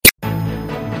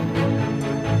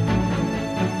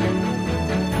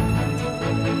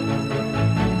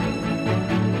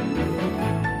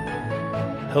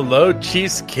Hello,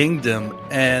 Chiefs Kingdom.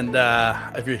 And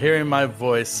if you're hearing my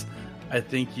voice, I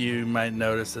think you might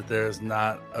notice that there is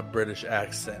not a British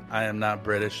accent. I am not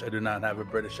British. I do not have a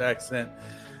British accent.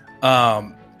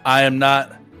 I am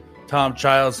not Tom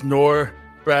Childs nor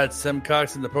Brad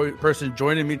Simcox. And the person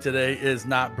joining me today is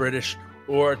not British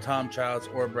or Tom Childs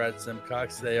or Brad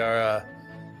Simcox. They are a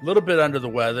little bit under the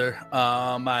weather.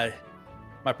 My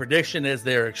prediction is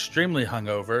they are extremely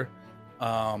hungover.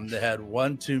 They had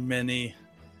one too many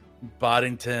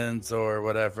Boddingtons or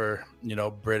whatever,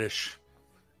 British,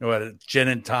 gin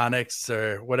and tonics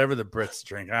or whatever the Brits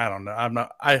drink. I don't know.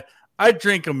 I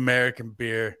drink American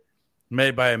beer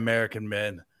made by American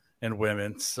men and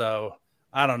women. So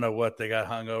I don't know what they got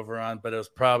hung over on, but it was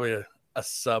probably a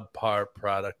subpar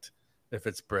product if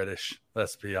it's British,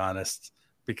 let's be honest,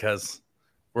 because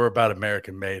we're about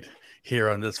American made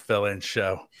here on this fill-in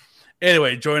show.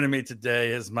 Anyway, joining me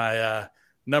today is my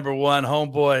number one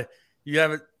homeboy.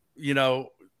 You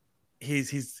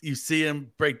see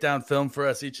him break down film for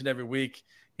us each and every week.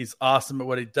 He's awesome at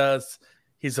what he does.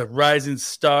 He's a rising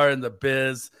star in the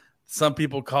biz. Some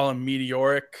people call him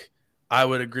meteoric. I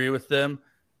would agree with them,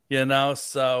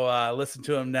 So listen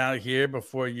to him now here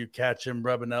before you catch him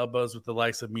rubbing elbows with the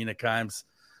likes of Mina Kimes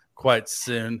quite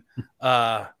soon.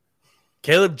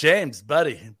 Caleb James,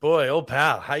 buddy, boy, old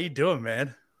pal. How you doing,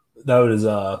 man?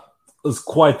 That was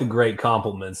quite the great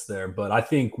compliments there, but I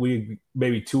think we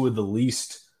maybe two of the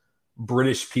least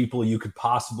British people you could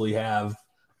possibly have,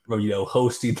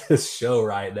 hosting this show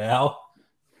right now.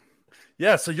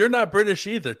 Yeah, so you're not British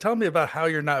either. Tell me about how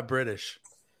you're not British.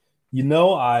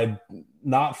 I'm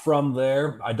not from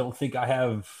there. I don't think I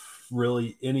have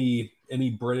really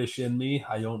any British in me.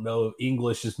 I don't know if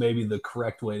English is maybe the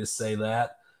correct way to say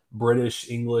that. British,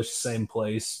 English, same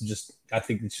place. I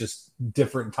think it's just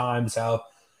different times how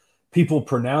people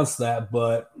pronounce that,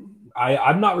 but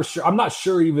I'm not sure. I'm not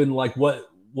sure even like what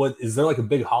is there like a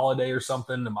big holiday or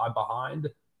something? Am I behind?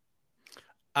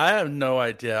 I have no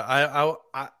idea. I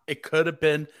it could have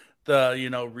been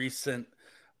the recent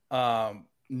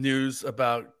news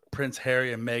about Prince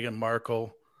Harry and Meghan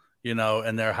Markle,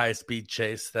 and their high speed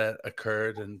chase that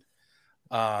occurred, and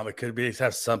it could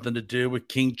have something to do with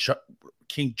King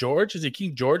George. Is he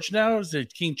King George now? Is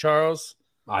it King Charles?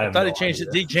 I thought he changed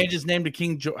it. Did he change his name to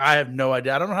King George? I have no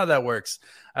idea. I don't know how that works.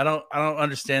 I don't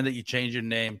understand that you change your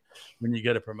name when you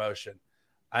get a promotion.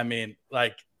 I mean,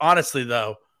 like, honestly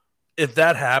though, if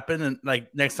that happened and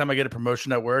like next time I get a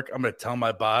promotion at work, I'm gonna tell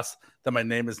my boss that my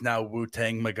name is now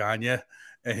Wu-Tang Magana,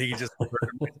 and he can just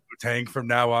Wu-Tang from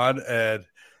now on, and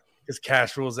his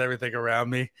cash rules everything around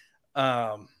me.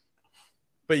 But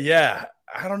yeah,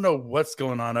 I don't know what's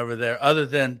going on over there other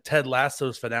than Ted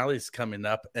Lasso's finale is coming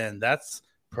up, and that's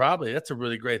a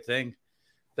really great thing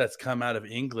that's come out of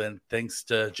England thanks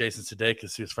to Jason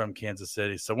Sudeikis, who's from Kansas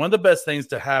City. So one of the best things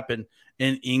to happen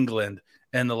in England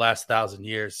in the last 1,000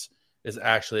 years is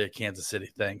actually a Kansas City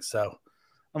thing. So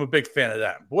I'm a big fan of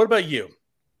that. But what about you?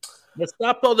 Let's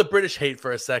stop all the British hate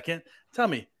for a second. Tell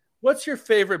me, what's your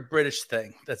favorite British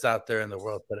thing that's out there in the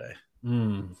world today?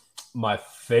 My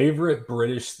favorite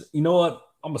British, you know what?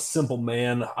 I'm a simple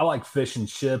man. I like fish and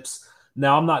chips.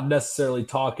 Now, I'm not necessarily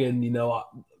talking,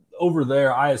 over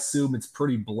there, I assume it's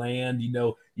pretty bland.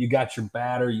 You got your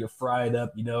batter, you fry it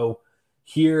up,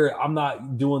 Here, I'm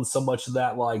not doing so much of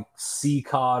that like sea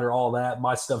cod or all that.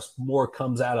 My stuff's more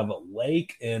comes out of a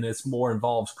lake, and it's more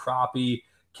involves crappie,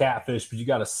 catfish, but you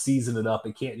got to season it up.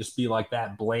 It can't just be like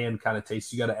that bland kind of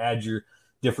taste. You got to add your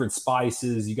different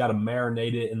spices. You got to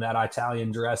marinate it in that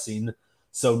Italian dressing.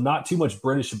 So not too much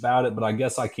British about it, but I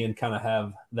guess I can kind of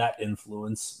have that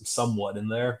influence somewhat in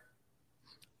there.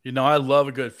 I love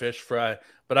a good fish fry,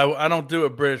 but I don't do a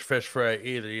British fish fry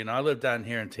either. I live down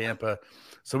here in Tampa,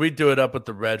 so we do it up with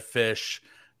the redfish,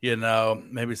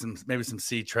 maybe some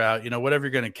sea trout, whatever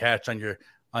you're going to catch on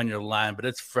your line, but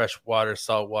it's fresh water,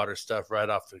 saltwater stuff right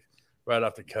off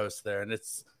the coast there, and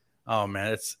it's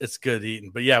good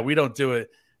eating. But yeah, we don't do it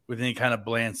with any kind of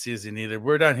bland seasoning either.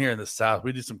 We're down here in the South.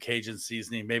 We do some Cajun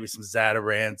seasoning, maybe some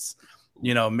Zatarans,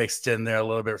 mixed in there a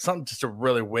little bit, something just to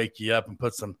really wake you up and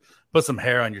put some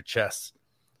hair on your chest,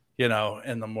 in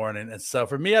the morning. And so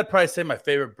for me, I'd probably say my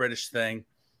favorite British thing,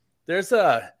 there's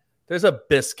a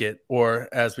biscuit, or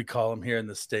as we call them here in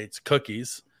the States,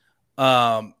 cookies,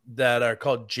 that are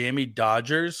called Jamie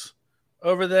Dodgers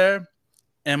over there.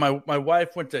 And my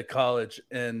wife went to college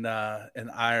in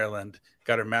Ireland,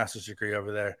 got her master's degree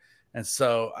over there. And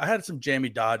so I had some Jamie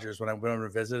Dodgers when I went over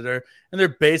to visit her. And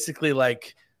they're basically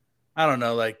like, I don't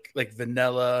know, like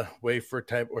vanilla wafer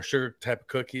type or sugar type of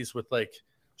cookies with like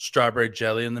strawberry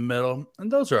jelly in the middle.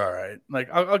 And those are all right. Like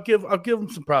I'll give them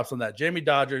some props on that. Jamie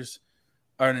Dodgers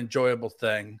are an enjoyable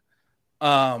thing.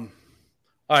 All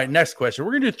right, next question.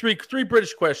 We're gonna do three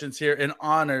British questions here in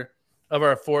honor of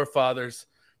our forefathers,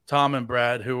 Tom and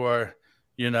Brad, who are,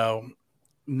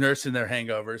 nursing their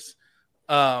hangovers.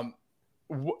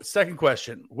 Second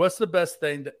question: what's the best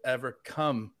thing to ever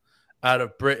come out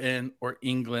of Britain or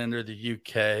England or the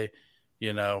UK?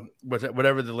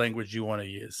 Whatever the language you want to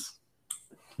use.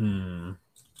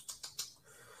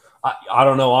 I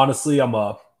don't know. Honestly, I'm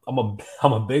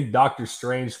a big Doctor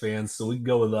Strange fan, so we can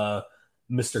go with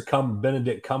Mr.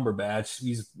 Benedict Cumberbatch.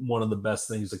 He's one of the best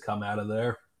things to come out of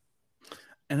there.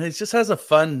 And it just has a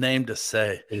fun name to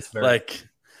say. It's very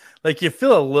like you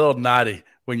feel a little naughty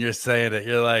when you're saying it.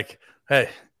 You're like, hey,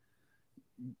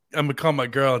 I'm gonna call my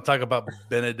girl and talk about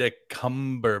Benedict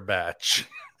Cumberbatch.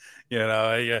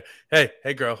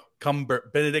 Hey girl,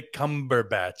 Benedict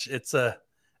Cumberbatch.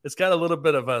 It's got a little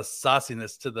bit of a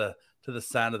sauciness to the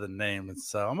sound of the name, and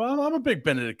so I'm a big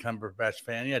Benedict Cumberbatch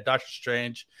fan. Yeah, Doctor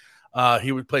Strange.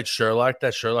 He played Sherlock.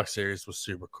 That Sherlock series was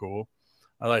super cool.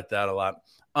 I like that a lot.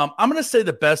 I'm gonna say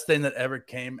the best thing that ever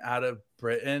came out of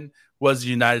Britain was the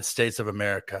United States of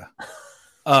America,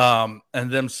 and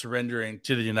them surrendering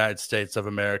to the United States of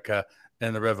America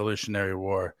in the Revolutionary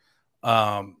War,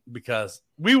 because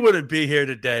we wouldn't be here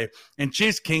today, and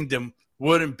Chiefs Kingdom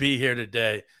wouldn't be here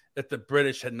today if the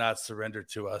British had not surrendered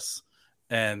to us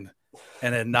and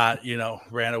had not,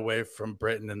 ran away from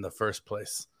Britain in the first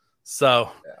place.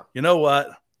 So, You know what?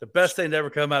 The best thing to ever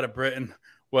come out of Britain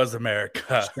was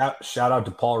America. Shout out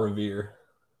to Paul Revere.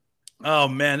 Oh,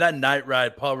 man, that night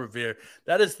ride, Paul Revere.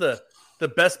 That is the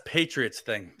best Patriots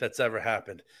thing that's ever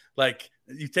happened. Like,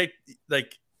 you take,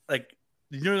 like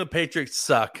the Patriots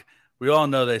suck. We all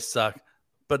know they suck.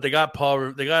 But they got Paul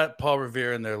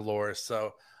Revere in their lore,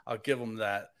 so I'll give them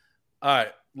that. All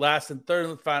right, last and third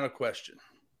and final question.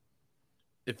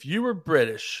 If you were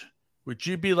British, would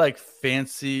you be like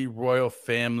fancy royal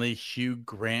family Hugh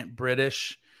Grant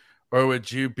British? Or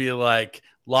would you be like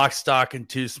Lock, Stock, and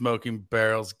Two Smoking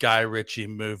Barrels, Guy Ritchie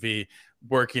movie,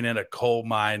 working in a coal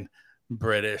mine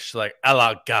British, like a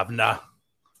la governor?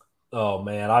 Oh,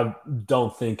 man, I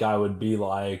don't think I would be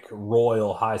like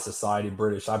royal high society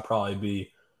British. I'd probably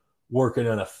be working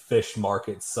in a fish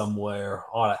market somewhere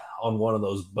on one of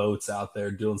those boats out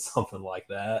there doing something like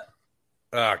that.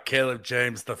 Caleb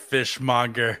James, the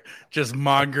fishmonger, just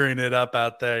mongering it up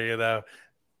out there,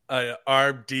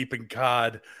 arm deep in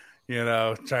cod,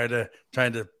 trying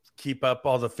to keep up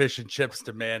all the fish and chips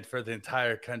demand for the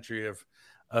entire country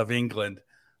of England.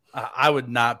 I would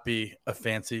not be a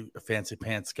fancy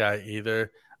pants guy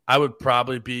either. I would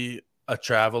probably be a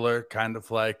traveler, kind of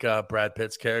like Brad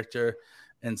Pitt's character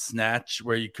in Snatch,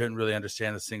 where you couldn't really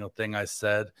understand a single thing I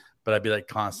said, but I'd be like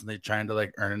constantly trying to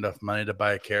like earn enough money to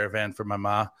buy a caravan for my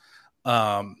ma,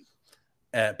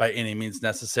 by any means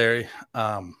necessary.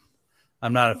 I'm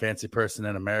not a fancy person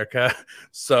in America,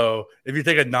 so if you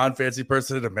take a non-fancy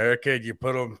person in America and you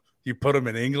put them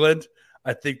in England,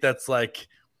 I think that's like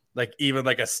even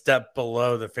like a step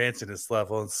below the fanciness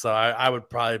level. And so I would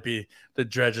probably be the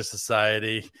dredge of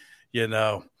society,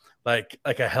 like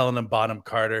a Helena Bonham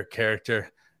Carter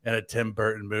character in a Tim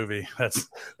Burton movie.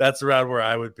 That's around where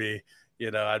I would be.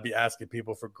 I'd be asking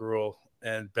people for gruel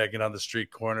and begging on the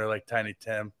street corner like Tiny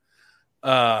Tim.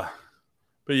 But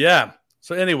yeah.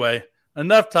 So anyway,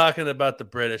 enough talking about the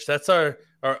British. That's our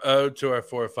ode to our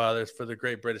forefathers for the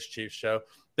Great British Chiefs Show.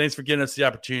 Thanks for giving us the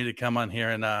opportunity to come on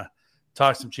here and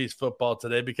talk some Chiefs football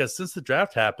today, because since the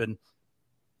draft happened,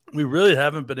 we really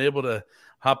haven't been able to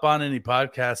hop on any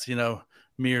podcasts,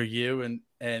 me or you,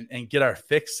 and get our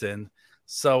fix in.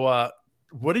 So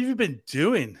what have you been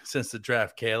doing since the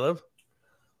draft, Caleb?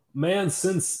 Man,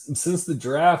 since the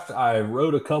draft, I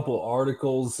wrote a couple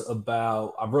articles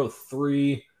I wrote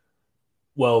 3,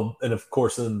 well, and of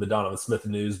course in the Donovan Smith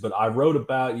news, but I wrote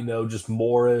about, just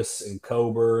Morris and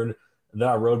Coburn. And then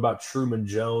I wrote about Truman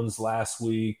Jones last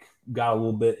week, got a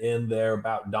little bit in there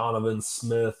about Donovan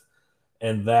Smith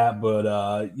and that. But,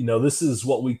 this is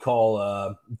what we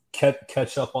call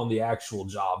catch up on the actual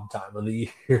job time of the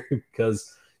year,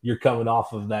 because you're coming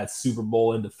off of that Super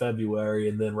Bowl into February.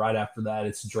 And then right after that,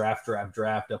 it's draft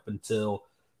up until,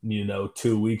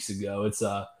 2 weeks ago. It's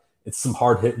some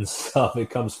hard hitting stuff. It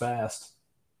comes fast.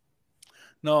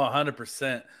 No,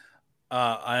 100%.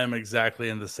 I am exactly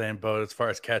in the same boat as far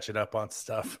as catching up on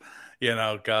stuff,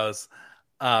 goes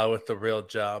with the real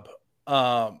job.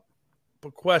 But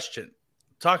question,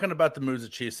 talking about the moves the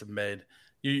Chiefs have made,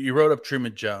 you wrote up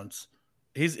Truman Jones.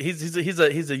 He's a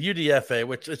UDFA,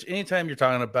 which anytime you're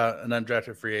talking about an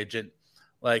undrafted free agent,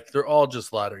 like they're all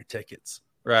just lottery tickets,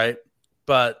 right?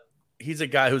 But he's a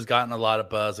guy who's gotten a lot of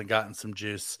buzz and gotten some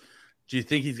juice Do you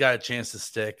think he's got a chance to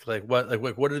stick? What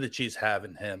do the Chiefs have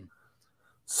in him?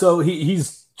 So he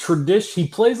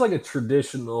plays like a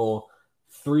traditional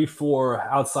 3-4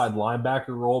 outside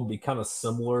linebacker role, be kind of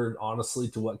similar, honestly,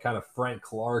 to what kind of Frank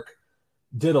Clark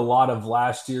did a lot of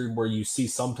last year, where you see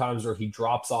sometimes where he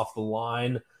drops off the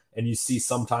line, and you see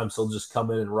sometimes he'll just come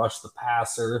in and rush the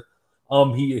passer.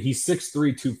 He's 6'3",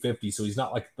 250, so he's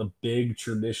not like the big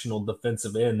traditional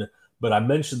defensive end. But I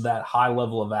mentioned that high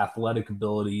level of athletic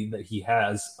ability that he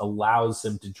has allows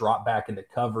him to drop back into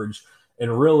coverage.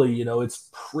 And really, it's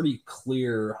pretty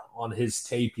clear on his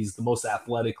tape. He's the most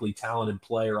athletically talented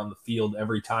player on the field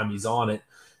every time he's on it.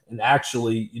 And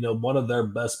actually, one of their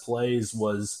best plays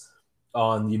was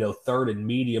on, third and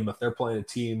medium. If they're playing a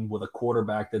team with a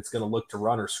quarterback that's going to look to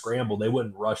run or scramble, they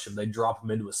wouldn't rush him. They'd drop him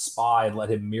into a spy and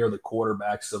let him mirror the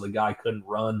quarterback so the guy couldn't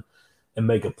run and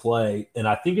make a play. And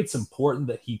I think it's important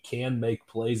that he can make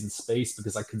plays in space,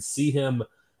 because I could see him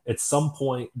at some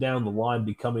point down the line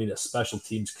becoming a special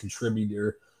teams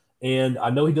contributor. And I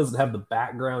know he doesn't have the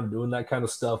background doing that kind of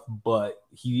stuff, but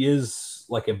he is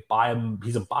like he's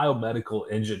a biomedical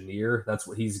engineer. That's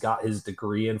what he's got his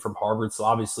degree in from Harvard. So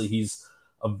obviously he's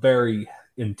a very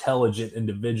intelligent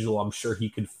individual. I'm sure he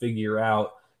could figure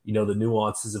out, the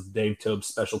nuances of Dave Toub's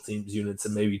special teams units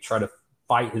and maybe try to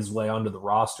fight his way onto the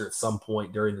roster at some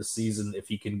point during the season if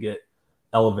he can get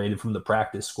elevated from the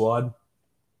practice squad.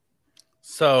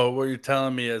 So what you're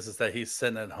telling me is that he's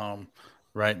sitting at home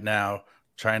right now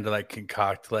trying to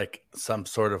concoct some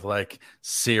sort of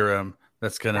serum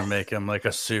that's going to make him like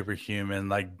a superhuman,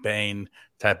 Bane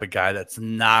type of guy that's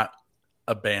not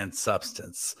a banned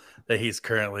substance, that he's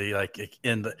currently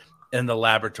in the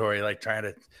laboratory,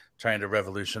 trying to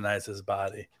revolutionize his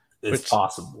body. It's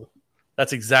possible.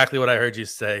 That's exactly what I heard you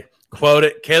say. Quote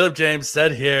it. Caleb James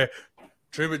said here,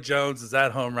 Truman Jones is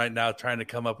at home right now trying to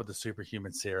come up with a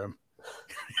superhuman serum.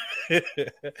 No,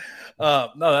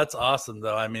 that's awesome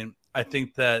though. I mean, I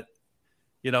think that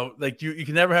you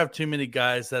can never have too many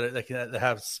guys that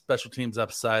have special teams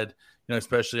upside,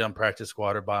 especially on practice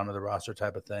squad or bottom of the roster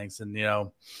type of things.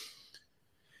 And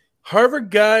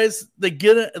Harvard guys, they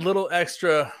get a little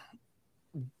extra,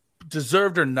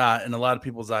 deserved or not, in a lot of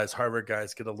people's eyes. Harvard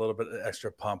guys get a little bit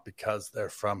extra pump because they're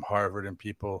from Harvard, and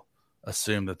people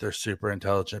assume that they're super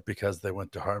intelligent because they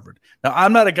went to Harvard. Now,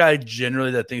 I'm not a guy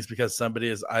generally that thinks because somebody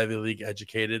is Ivy League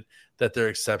educated that they're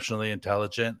exceptionally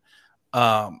intelligent.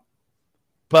 But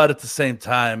at the same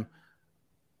time,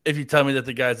 if you tell me that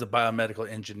the guy's a biomedical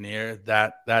engineer,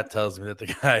 that tells me that the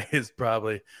guy is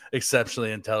probably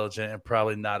exceptionally intelligent and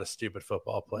probably not a stupid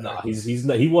football player. No,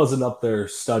 he wasn't up there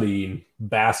studying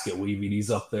basket weaving. He's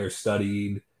up there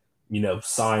studying,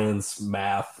 science,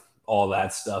 math, all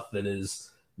that stuff that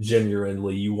is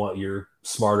genuinely you want your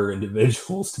smarter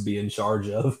individuals to be in charge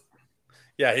of.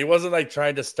 Yeah, he wasn't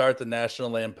trying to start the National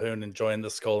Lampoon and join the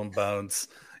Skull and Bones,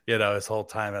 his whole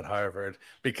time at Harvard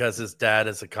because his dad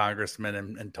is a congressman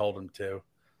and told him to.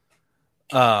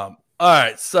 All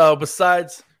right, so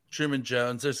besides Truman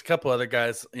Jones, there's a couple other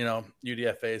guys,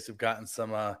 UDFAs who've gotten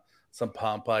some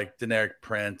pump, like Deneric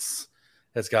Prince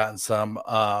has gotten some,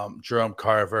 Jerome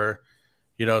Carver,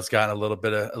 has gotten a little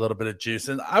bit of juice.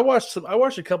 And I watched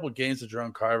a couple of games of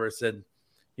Jerome Carver. Said,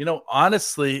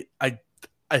 honestly, I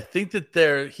think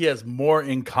that he has more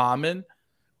in common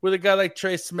with a guy like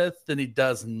Trey Smith than he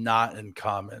does not in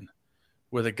common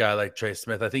with a guy like Trey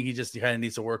Smith. I think he kind of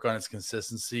needs to work on his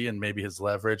consistency and maybe his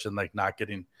leverage and not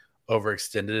getting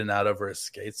overextended and out over his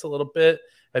skates a little bit.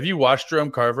 Have you watched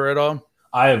Jerome Carver at all?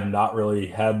 I have not really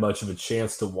had much of a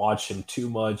chance to watch him too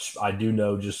much. I do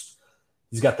know just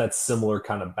he's got that similar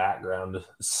kind of background to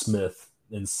Smith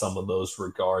in some of those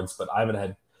regards, but I haven't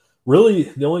had really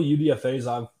the only UDFAs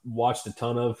I've watched a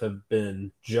ton of have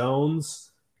been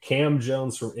Cam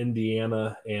Jones from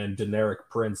Indiana, and Deneric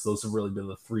Prince. Those have really been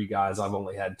the three guys I've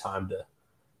only had time to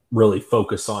really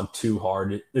focus on too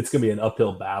hard. It's going to be an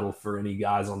uphill battle for any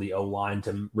guys on the O-line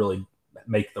to really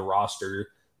make the roster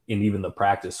in even the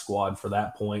practice squad for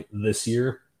that point this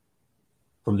year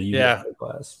from the UDFA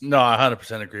class. No, I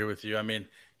 100% agree with you. I mean,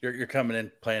 you're coming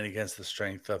in playing against the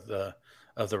strength of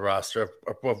the roster,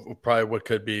 or probably what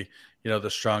could be, the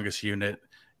strongest unit,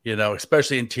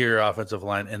 especially interior offensive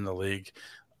line in the league.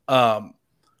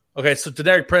 Okay, so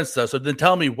Deneric Prince, though. So then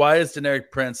tell me, why is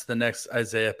Deneric Prince the next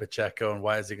Isaiah Pacheco, and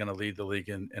why is he going to lead the league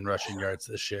in rushing yards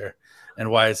this year? And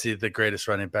why is he the greatest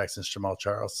running back since Jamal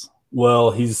Charles?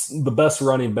 Well, he's the best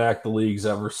running back the league's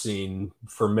ever seen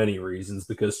for many reasons,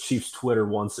 because Chiefs Twitter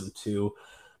wants him to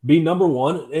be number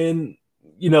one. And,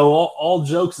 all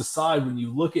jokes aside, when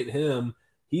you look at him,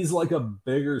 he's like a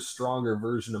bigger, stronger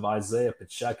version of Isaiah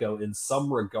Pacheco in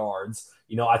some regards.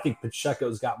 I think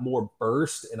Pacheco's got more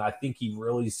burst, and I think you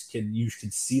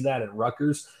could see that at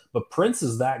Rutgers. But Prince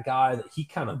is that guy that he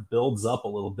kind of builds up a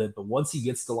little bit. But once he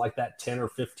gets to like that 10 or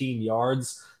 15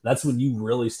 yards, that's when you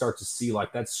really start to see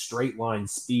like that straight line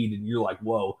speed. And you're like,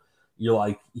 whoa, you're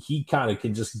like, he kind of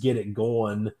can just get it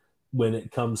going when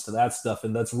it comes to that stuff.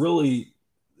 And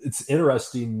it's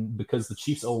interesting because the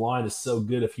Chiefs O-line is so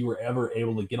good. If he were ever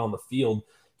able to get on the field,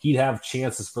 he'd have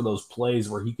chances for those plays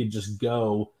where he could just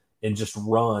go and just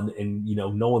run and,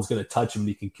 no one's going to touch him.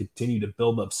 He can continue to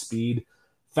build up speed.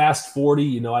 Fast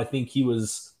 40, I think he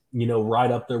was,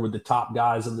 right up there with the top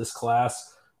guys in this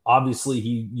class. Obviously,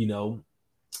 he,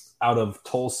 out of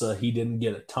Tulsa, he didn't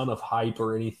get a ton of hype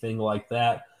or anything like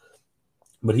that.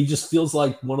 But he just feels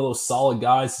like one of those solid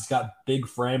guys. He's got big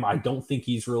frame. I don't think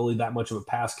he's really that much of a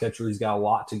pass catcher. He's got a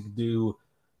lot to do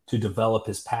to develop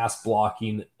his pass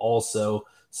blocking also.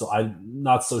 So I'm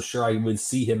not so sure I would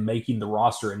see him making the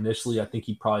roster initially. I think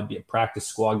he'd probably be a practice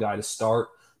squad guy to start,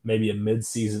 maybe a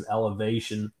midseason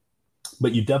elevation.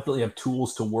 But you definitely have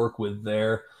tools to work with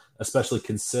there, especially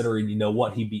considering,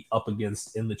 what he'd be up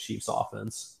against in the Chiefs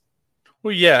offense.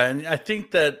 Well, yeah, and I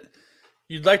think that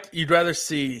you'd rather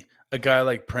see a guy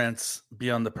like Prince be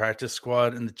on the practice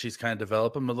squad and the Chiefs kind of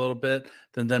develop him a little bit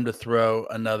than them to throw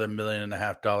another $1.5 million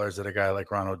at a guy like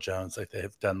Ronald Jones, like they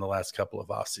have done the last couple of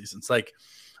off seasons. Like,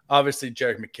 obviously,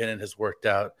 Jerick McKinnon has worked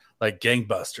out like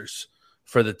gangbusters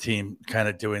for the team, kind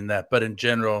of doing that. But in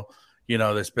general,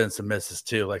 there's been some misses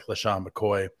too, like LaShawn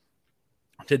McCoy,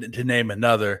 to name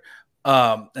another.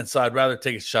 And so I'd rather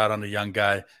take a shot on a young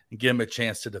guy and give him a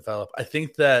chance to develop. I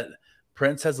think that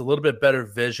Prince has a little bit better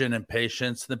vision and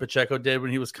patience than Pacheco did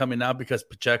when he was coming out, because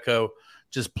Pacheco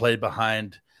just played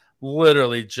behind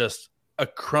literally just a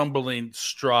crumbling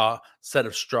set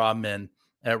of straw men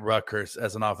at Rutgers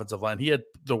as an offensive line. He had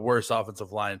the worst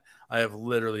offensive line I have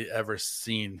literally ever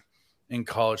seen in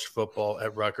college football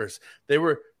at Rutgers. They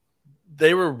were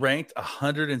ranked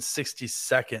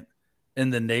 162nd in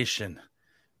the nation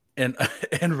in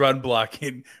run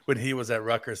blocking when he was at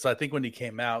Rutgers. So I think when he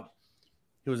came out,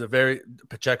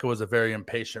 Pacheco was a very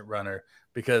impatient runner,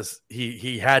 because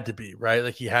he had to be, right?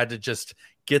 Like, he had to just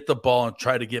get the ball and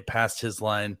try to get past his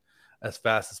line as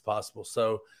fast as possible.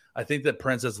 So I think that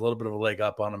Prince has a little bit of a leg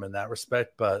up on him in that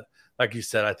respect. But like you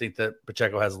said, I think that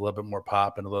Pacheco has a little bit more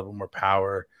pop and a little bit more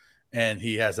power, and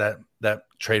he has that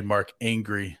trademark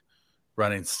angry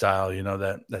running style,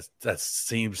 that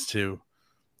seems to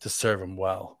serve him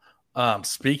well.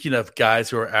 Speaking of guys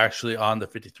who are actually on the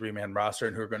 53-man roster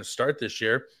and who are going to start this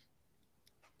year,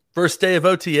 first day of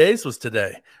OTAs was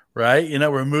today, right?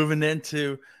 We're moving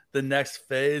into the next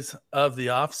phase of the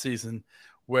offseason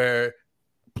where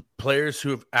players who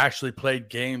have actually played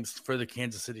games for the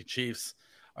Kansas City Chiefs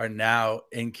are now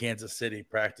in Kansas City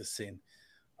practicing.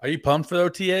 Are you pumped for the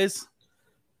OTAs?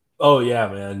 Oh, yeah,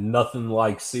 man. Nothing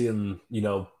like seeing,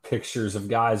 pictures of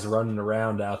guys running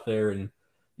around out there and,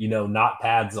 not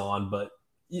pads on. But,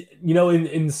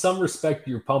 in some respect,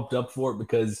 you're pumped up for it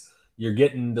because you're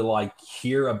getting to, like,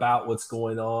 hear about what's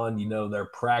going on. They're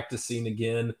practicing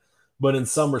again. But in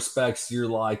some respects, you're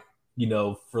like,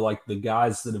 for, like, the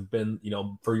guys that have been,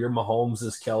 for your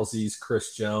Mahomes, Kelsey's,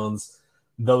 Chris Jones,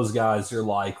 those guys are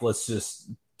like, let's just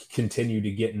continue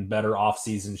to get in better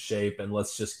off-season shape and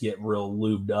let's just get real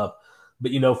lubed up.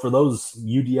 But, for those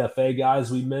UDFA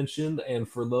guys we mentioned, and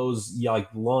for those like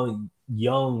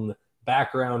young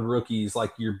background rookies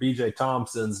like your BJ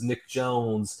Thompsons, Nick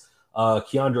Jones,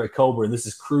 Keandre Coburn, this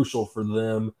is crucial for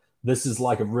them. This is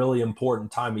like a really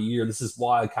important time of year. This is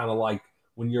why I kind of like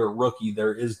when you're a rookie,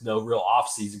 there is no real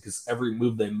offseason because every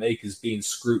move they make is being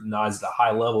scrutinized at a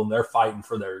high level, and they're fighting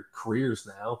for their careers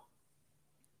now.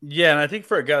 Yeah, and I think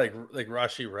for a guy like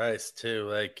Rashee Rice too,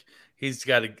 like he's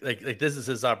got to like this is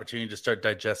his opportunity to start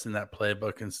digesting that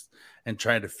playbook and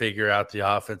trying to figure out the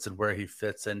offense and where he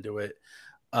fits into it.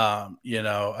 I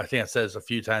think I said this a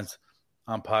few times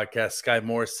on podcasts. Sky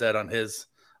Moore said on his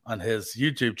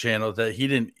YouTube channel that he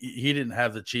didn't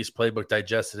have the Chiefs playbook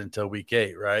digested until week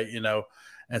 8, right?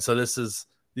 And so these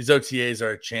OTAs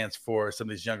are a chance for some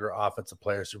of these younger offensive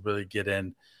players to really get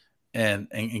in and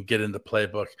get in the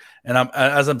playbook. And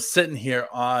as I'm sitting here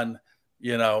on,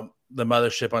 the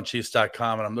mothership on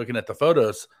Chiefs.com, and I'm looking at the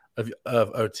photos of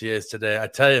OTAs today, I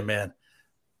tell you, man,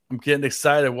 I'm getting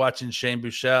excited watching Shane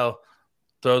Buechele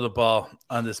throw the ball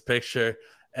on this picture,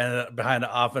 and behind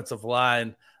the offensive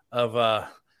line of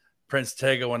Prince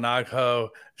Tega Wanagho,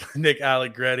 Nick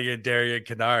Allegretti, and Darian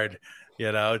Kennard.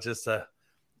 Just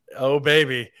oh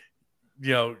baby,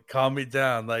 calm me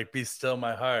down, like be still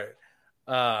my heart.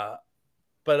 But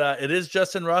it is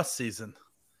Justin Ross season.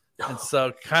 And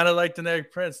so, kind of like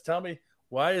Deneric Prince, tell me,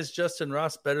 why is Justin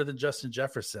Ross better than Justin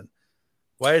Jefferson?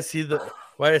 Why is he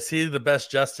the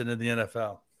best Justin in the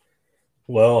NFL?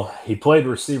 Well, he played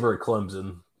receiver at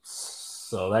Clemson,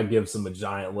 so that gives him a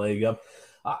giant leg up.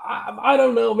 I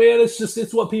don't know, man.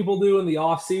 It's what people do in the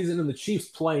offseason, and the Chiefs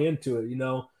play into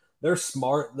it. They're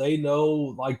smart. They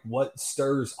know like what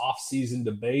stirs offseason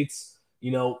debates.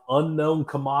 Unknown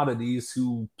commodities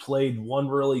who played one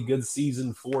really good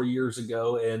season 4 years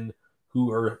ago and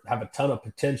who have a ton of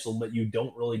potential, but you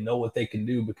don't really know what they can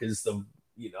do because the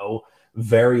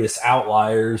various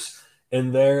outliers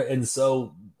in there. And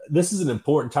so this is an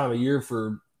important time of year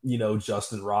for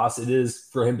Justin Ross. It is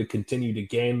for him to continue to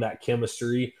gain that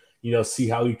chemistry, see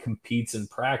how he competes in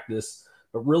practice.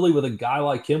 But really, with a guy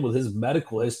like him with his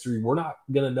medical history, we're not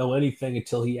going to know anything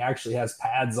until he actually has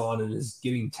pads on and is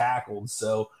getting tackled.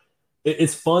 So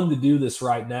it's fun to do this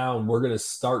right now, and we're going to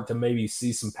start to maybe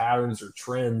see some patterns or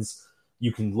trends.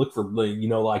 You can look for,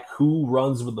 like who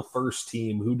runs with the first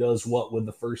team, who does what with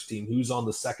the first team, who's on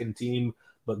the second team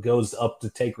but goes up to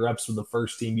take reps with the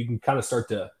first team. You can kind of start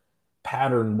to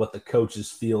pattern what the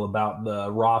coaches feel about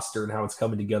the roster and how it's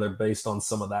coming together based on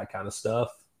some of that kind of stuff.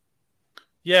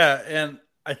 Yeah, and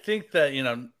I think that,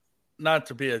 not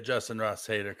to be a Justin Ross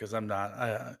hater, because I'm not.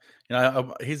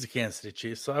 He's a Kansas City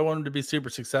Chief, so I want him to be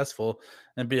super successful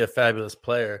and be a fabulous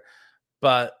player.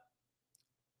 But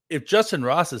if Justin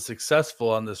Ross is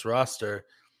successful on this roster,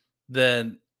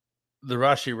 then the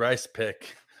Rashee Rice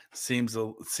pick seems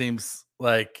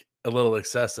like a little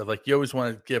excessive. Like, you always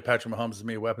want to give Patrick Mahomes as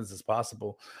many weapons as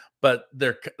possible, but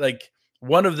they're like,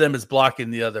 one of them is blocking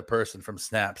the other person from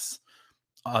snaps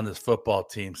on this football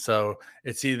team. So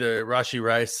it's either Rashee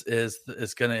Rice is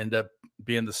going to end up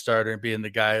being the starter and being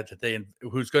the guy that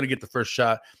who's going to get the first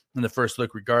shot in the first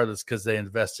look, regardless, because they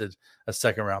invested a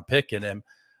second round pick in him.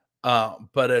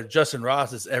 But if Justin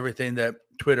Ross is everything that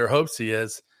Twitter hopes he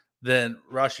is, then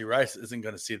Rashee Rice isn't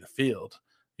going to see the field,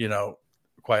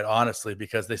 quite honestly,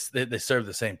 because they serve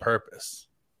the same purpose.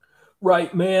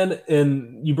 Right, man.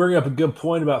 And you bring up a good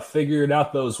point about figuring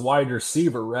out those wide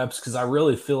receiver reps, because I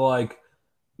really feel like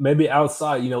maybe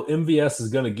outside, MVS is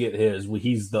going to get his.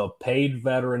 He's the paid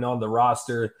veteran on the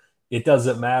roster. It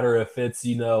doesn't matter if it's,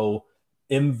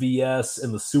 MVS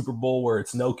in the Super Bowl where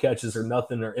it's no catches or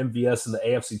nothing, or MVS in the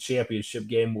AFC Championship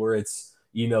game where it's,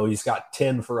 he's got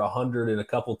 10 for 100 and a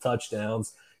couple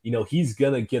touchdowns. He's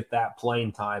going to get that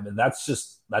playing time, and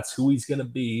that's who he's going to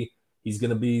be. He's going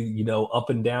to be, up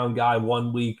and down guy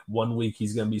 1 week. 1 week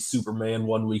he's going to be Superman.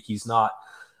 1 week he's not.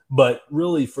 But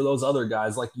really, for those other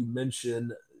guys, like you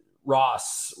mentioned,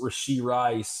 Ross, Rashee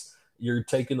Rice, you're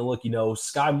taking a look,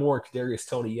 Sky Moore, Kadarius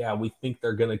Toney, yeah, we think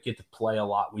they're going to get to play a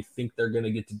lot. We think they're going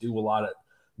to get to do a lot.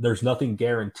 There's nothing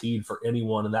guaranteed for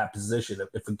anyone in that position.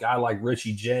 If a guy like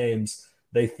Richie James,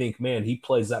 they think, man, he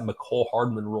plays that McCole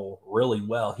Hardman role really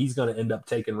well, he's going to end up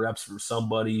taking reps for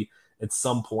somebody at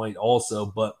some point also.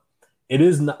 But it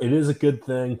is a good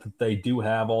thing that they do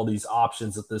have all these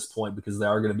options at this point, because they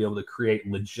are going to be able to create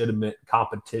legitimate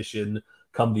competition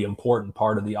come the important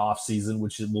part of the offseason,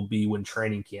 which it will be when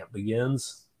training camp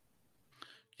begins.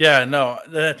 Yeah, no,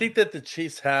 I think that the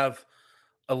Chiefs have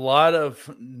a lot of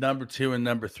number 2 and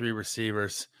number 3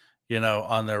 receivers,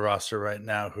 on their roster right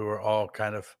now, who are all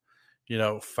kind of,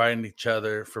 fighting each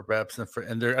other for reps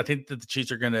and I think that the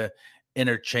Chiefs are going to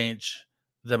interchange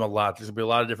them a lot. There's gonna be a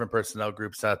lot of different personnel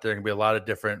groups out there. Gonna be a lot of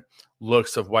different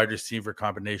looks of wide receiver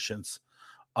combinations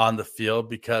on the field,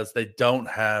 because they don't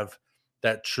have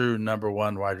that true number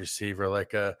 1 wide receiver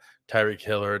like a Tyreek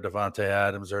Hill or Devontae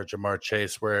Adams or Jamar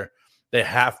Chase, where they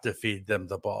have to feed them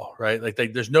the ball, right? Like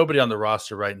there's nobody on the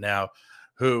roster right now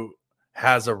who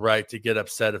has a right to get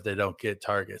upset if they don't get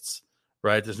targets,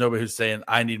 right? There's nobody who's saying,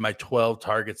 I need my 12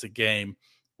 targets a game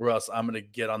or else I'm going to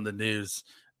get on the news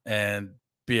and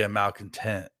be a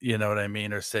malcontent, you know what I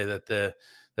mean? Or say that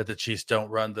the Chiefs don't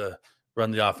run the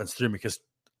offense through me, because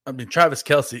Travis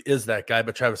Kelce is that guy,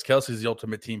 but Travis Kelce is the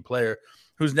ultimate team player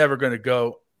who's never going to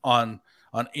go on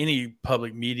any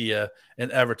public media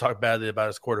and ever talk badly about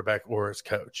his quarterback or his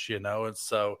coach, And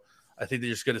so I think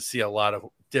they're just going to see a lot of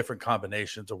different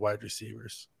combinations of wide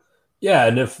receivers. Yeah,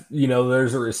 and if,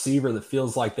 there's a receiver that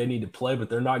feels like they need to play, but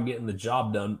they're not getting the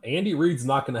job done, Andy Reid's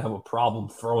not going to have a problem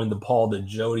throwing the ball to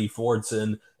Jody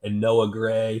Fortson and Noah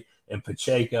Gray and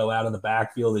Pacheco out of the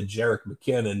backfield and Jerick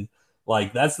McKinnon.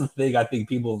 Like, that's the thing I think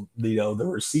people, the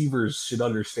receivers should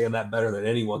understand that better than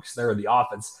anyone, because they're in the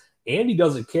offense. Andy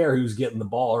doesn't care who's getting the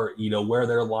ball or, where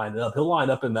they're lining up. He'll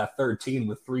line up in that 13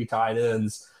 with 3 tight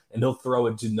ends, and he'll throw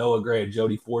it to Noah Gray and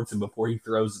Jody Fortson before he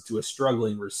throws it to a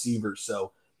struggling receiver.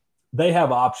 So they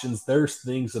have options. There's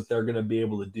things that they're going to be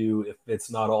able to do if it's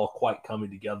not all quite coming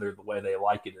together the way they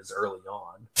like it is early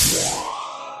on.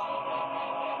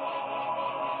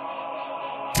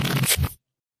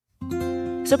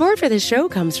 Support for this show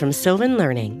comes from Sylvan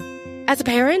Learning. As a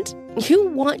parent, you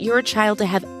want your child to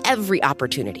have every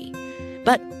opportunity,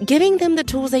 but giving them the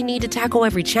tools they need to tackle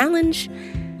every challenge,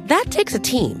 that takes a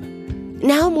team.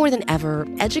 Now more than ever,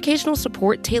 educational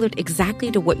support tailored exactly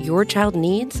to what your child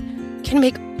needs can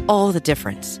make all the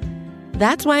difference.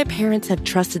 That's why parents have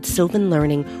trusted Sylvan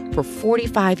Learning for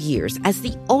 45 years as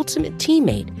the ultimate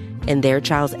teammate in their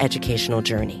child's educational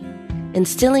journey,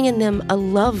 instilling in them a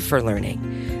love for learning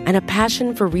and a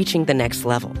passion for reaching the next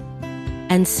level.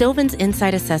 And Sylvan's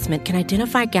Insight Assessment can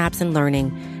identify gaps in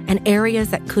learning and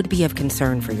areas that could be of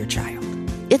concern for your child.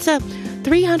 It's a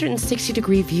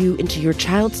 360-degree view into your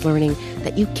child's learning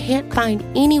that you can't find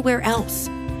anywhere else,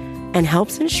 and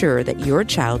helps ensure that your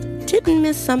child didn't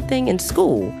miss something in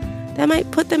school that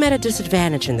might put them at a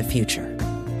disadvantage in the future.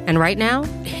 And right now,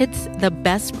 it's the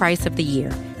best price of the year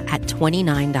at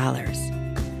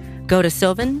 $29. Go to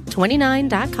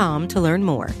sylvan29.com to learn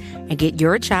more and get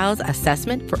your child's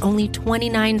assessment for only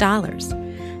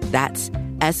 $29. That's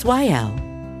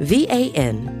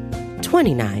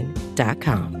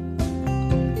SYLVAN29.com.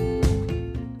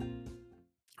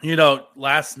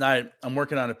 Last night, I'm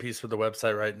working on a piece for the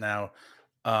website right now,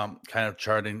 kind of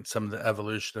charting some of the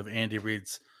evolution of Andy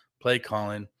Reid's play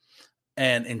calling.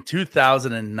 And in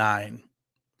 2009,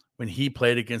 when he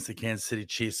played against the Kansas City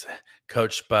Chiefs,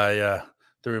 coached by the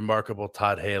remarkable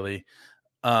Todd Haley,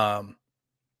 Don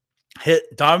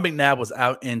McNabb was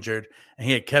out injured, and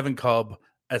he had Kevin Kolb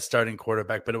as starting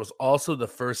quarterback. But it was also the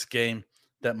first game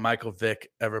that Michael Vick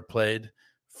ever played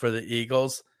for the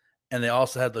Eagles. And they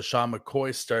also had LaShawn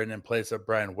McCoy starting in place of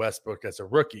Brian Westbrook as a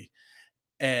rookie.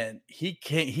 And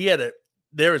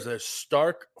there was a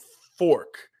stark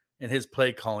fork in his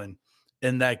play calling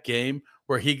in that game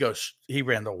where he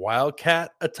ran the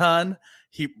Wildcat a ton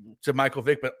to Michael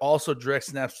Vick, but also direct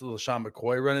snaps to LaShawn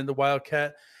McCoy running the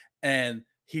Wildcat. And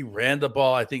he ran the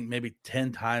ball, I think, maybe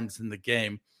 10 times in the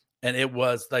game. And it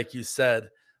was, like you said,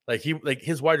 like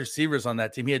his wide receivers on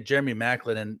that team. He had Jeremy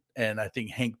Maclin and I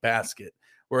think Hank Baskett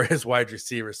were his wide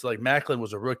receivers. So like Maclin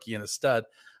was a rookie and a stud,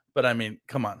 but I mean,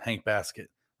 come on, Hank Baskett.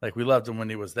 Like we loved him when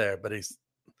he was there, but he's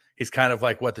kind of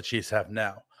like what the Chiefs have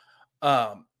now.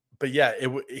 But yeah,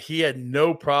 he had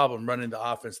no problem running the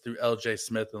offense through LJ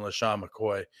Smith and LaShawn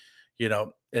McCoy,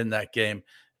 in that game.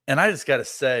 And I just got to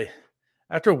say,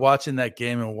 after watching that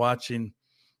game and watching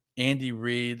Andy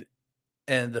Reid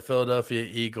and the Philadelphia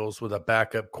Eagles with a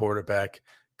backup quarterback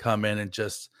come in and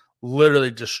just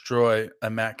literally destroy a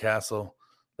Matt Castle,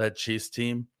 that Chiefs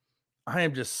team, I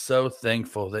am just so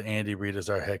thankful that Andy Reid is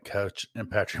our head coach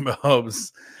and Patrick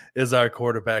Mahomes is our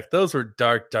quarterback. Those were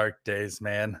dark, dark days,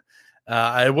 man.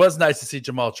 It was nice to see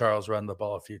Jamal Charles run the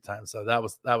ball a few times, so that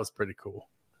was pretty cool.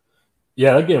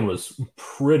 Yeah, that game was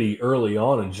pretty early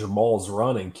on in Jamal's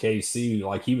run in KC.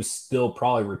 Like he was still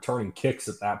probably returning kicks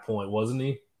at that point, wasn't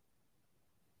he?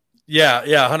 Yeah,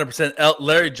 100%.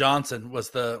 Larry Johnson was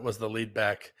the lead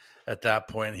back at that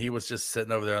point. He was just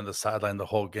sitting over there on the sideline the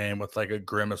whole game with like a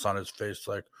grimace on his face,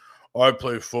 like, I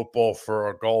play football for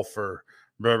a golfer,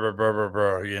 blah, blah, blah, blah,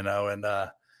 blah,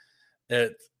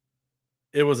 and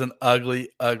it was an ugly,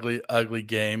 ugly, ugly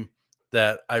game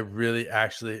that I really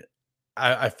actually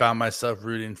I found myself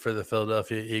rooting for the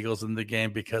Philadelphia Eagles in the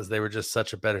game because they were just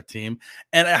such a better team.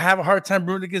 And I have a hard time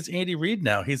rooting against Andy Reid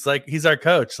now. He's our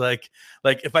coach. Like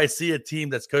if I see a team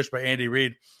that's coached by Andy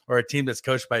Reid or a team that's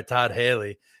coached by Todd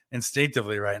Haley,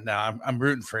 instinctively right now, I'm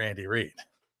rooting for Andy Reid.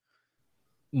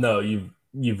 No,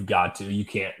 you've got to. You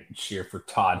can't cheer for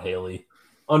Todd Haley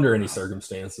under any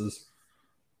circumstances.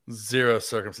 Zero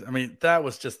circumstance. I mean, that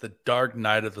was just the dark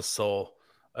night of the soul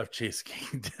of Chiefs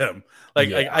Kingdom. I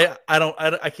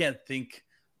can't think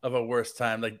of a worse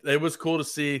time. Like it was cool to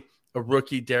see a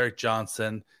rookie Derek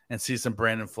Johnson and see some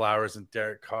Brandon Flowers and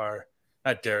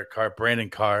Brandon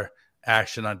Carr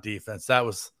action on defense. That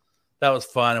was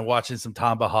fun, and watching some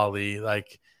Tamba Hali,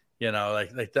 like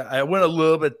that. I went a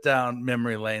little bit down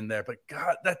memory lane there, but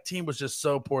God, that team was just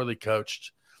so poorly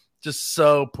coached. Just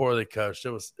so poorly coached.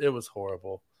 It was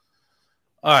horrible.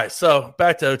 All right, so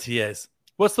back to OTAs.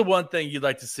 What's the one thing you'd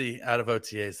like to see out of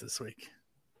OTAs this week?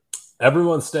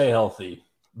 Everyone stay healthy,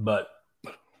 but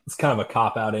it's kind of a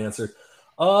cop-out answer.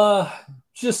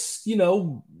 Just,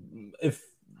 if,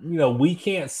 we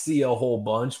can't see a whole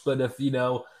bunch, but if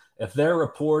they're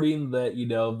reporting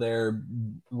that, they're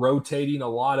rotating a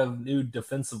lot of new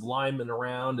defensive linemen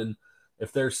around, and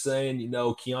if they're saying,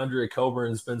 Keandre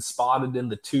Coburn's been spotted in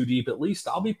the 2 deep, at least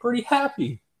I'll be pretty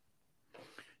happy.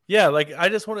 Yeah, like I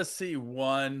just want to see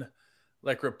one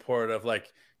like report of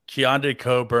like Keontae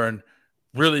Coburn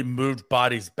really moved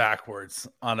bodies backwards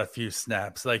on a few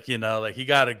snaps. Like, like he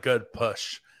got a good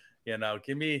push.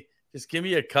 Give me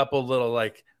a couple little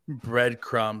like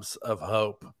breadcrumbs of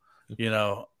hope,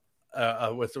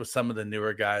 with some of the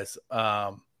newer guys.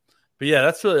 But yeah,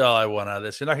 that's really all I want out of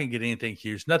this. You're not gonna get anything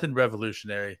huge, nothing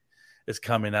revolutionary is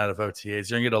coming out of OTAs.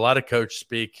 You're gonna get a lot of coach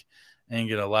speak and you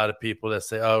get a lot of people that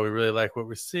say, oh, we really like what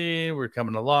we're seeing, we're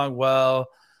coming along well.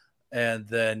 And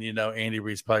then, Andy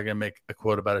Reid's probably going to make a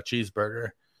quote about a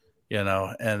cheeseburger,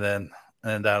 and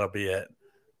that'll be it.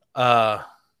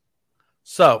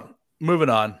 So moving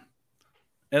on.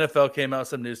 NFL came out with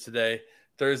some news today.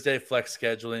 Thursday flex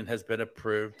scheduling has been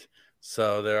approved.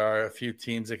 So there are a few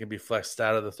teams that can be flexed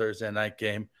out of the Thursday night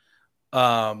game. Two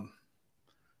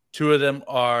of them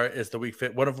is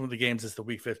the one of them, the games is the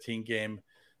week 15 game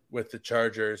with the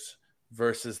Chargers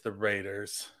versus the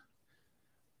Raiders.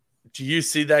 Do you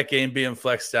see that game being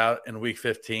flexed out in week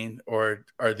 15, or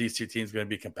are these two teams going to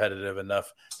be competitive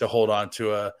enough to hold on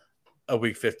to a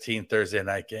week 15 Thursday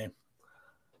night game?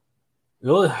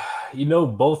 Really,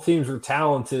 both teams are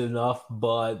talented enough,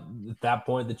 but at that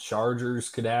point, the Chargers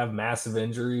could have massive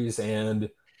injuries, and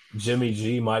Jimmy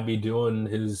G might be doing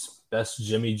his best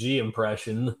Jimmy G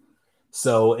impression.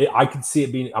 So I could see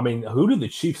it being. I mean, who do the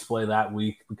Chiefs play that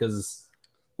week? Because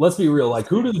let's be real. Like,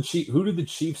 who do the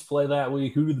Chiefs play that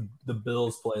week? Who do the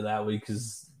Bills play that week?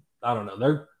 Because I don't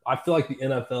know. I feel like the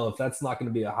NFL, if that's not going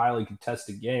to be a highly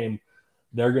contested game,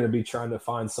 they're going to be trying to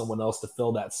find someone else to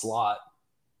fill that slot.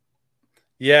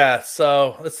 Yeah.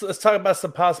 So let's talk about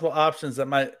some possible options that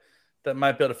might be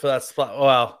able to fill that slot.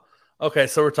 Well, okay.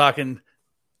 So we're talking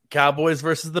Cowboys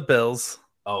versus the Bills.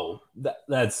 Oh,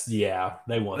 that's yeah.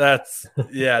 They want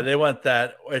they want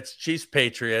that. It's Chiefs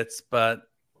Patriots, but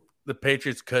the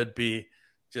Patriots could be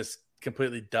just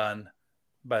completely done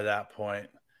by that point.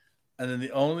 And then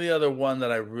the only other one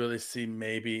that I really see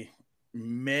maybe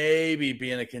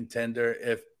being a contender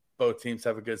if both teams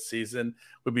have a good season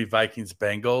would be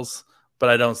Vikings-Bengals, but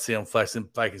I don't see them flexing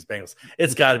Vikings-Bengals.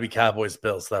 It's got to be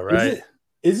Cowboys-Bills, though, right?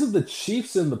 Isn't the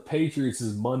Chiefs and the Patriots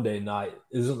is Monday night?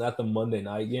 Isn't that the Monday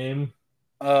night game?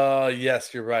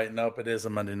 Yes, you're right. Nope, it is a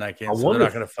Monday night game, so they're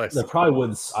not going to flex. They probably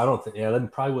wouldn't. I don't think. Yeah, they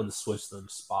probably wouldn't switch them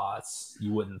spots.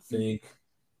 You wouldn't think.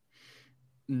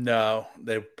 No,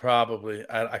 they probably.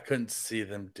 I couldn't see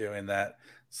them doing that.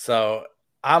 So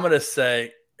I'm going to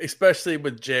say, especially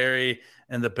with Jerry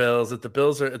and the Bills, if the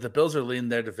Bills are leading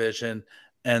their division,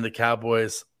 and the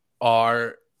Cowboys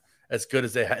are as good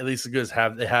as they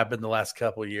have been the last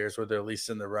couple of years, where they're at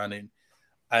least in the running.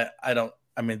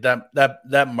 I mean,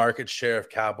 that market share of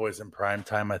Cowboys in prime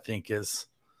time, I think, is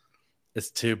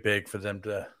too big for them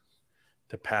to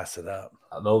pass it up.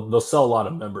 They'll sell a lot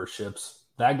of memberships.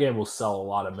 That game will sell a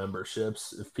lot of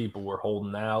memberships if people were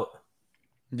holding out.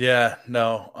 Yeah,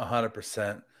 no,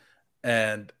 100%.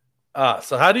 And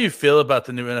so how do you feel about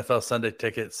the new NFL Sunday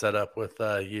Ticket setup with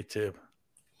YouTube?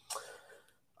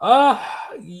 I've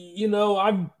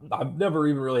never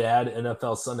even really had an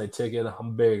NFL Sunday Ticket. I'm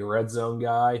a big Red Zone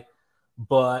guy.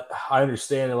 But I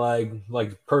understand,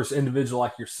 individual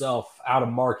like yourself, out of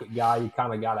market guy, you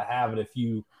kind of got to have it if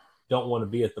you don't want to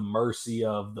be at the mercy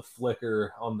of the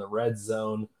flicker on the red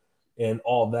zone and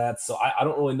all that. So I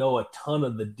don't really know a ton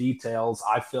of the details.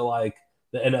 I feel like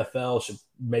the NFL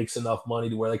makes enough money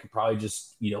to where they could probably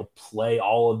just, play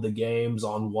all of the games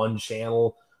on one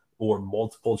channel or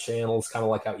multiple channels, kind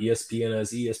of like how ESPN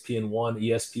has ESPN1,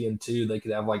 ESPN2. They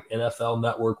could have like NFL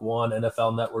Network 1,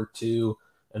 NFL Network 2,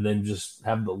 and then just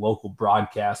have the local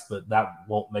broadcast, but that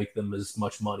won't make them as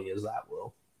much money as that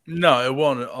will. No, it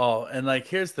won't at all. And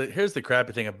here's the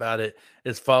crappy thing about it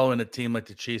is following a team like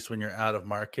the Chiefs when you're out of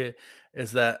market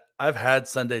is that I've had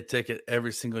Sunday Ticket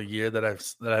every single year that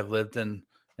I've lived in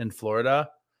Florida.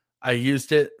 I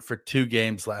used it for 2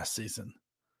 games last season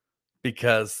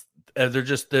because they're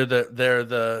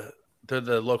the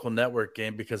local network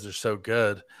game because they're so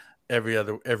good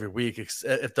every week.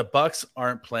 If the Bucks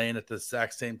aren't playing at the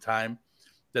exact same time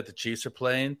that the Chiefs are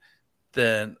playing,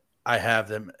 then I have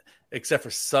them, except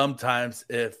for sometimes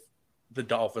if the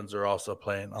Dolphins are also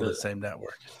playing on the same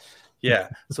network. Yeah.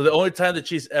 So the only time the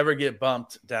Chiefs ever get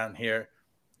bumped down here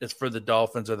is for the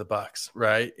Dolphins or the Bucks,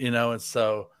 right? And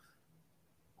so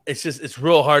it's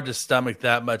real hard to stomach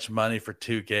that much money for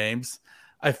 2 games.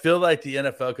 I feel like the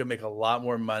NFL could make a lot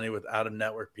more money with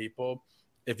out-of-network people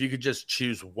if you could just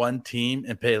choose one team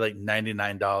and pay like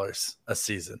 $99 a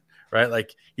season, right?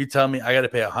 Like you tell me I got to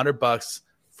pay $100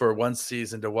 for one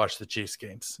season to watch the Chiefs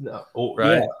games. No,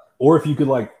 right? Yeah. Or if you could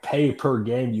like pay per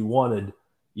game you wanted,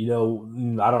 I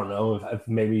don't know if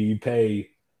maybe you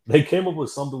pay They came up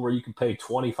with something where you can pay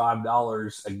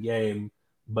 $25 a game,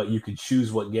 but you can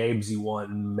choose what games you want,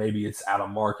 and maybe it's out of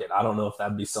market. I don't know if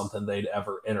that'd be something they'd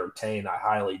ever entertain. I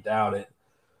highly doubt it.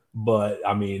 But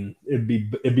I mean, it'd be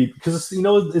because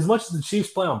as much as the Chiefs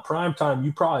play on primetime,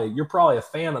 you're probably a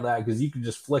fan of that because you can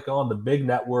just flick on the big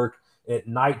network at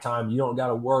nighttime. You don't got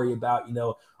to worry about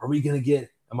am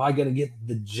I gonna get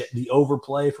the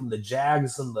overplay from the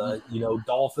Jags and the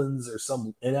Dolphins or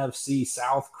some NFC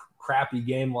South crappy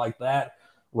game like that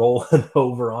rolling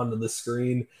over onto the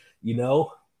screen?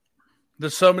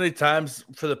 There's so many times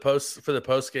for the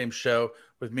post game show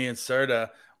with me and Serta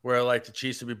where like the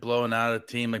Chiefs would be blowing out a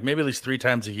team like maybe at least 3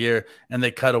 times a year, and they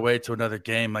cut away to another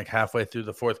game like halfway through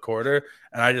the fourth quarter,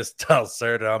 and I just tell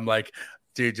Serta, I'm like,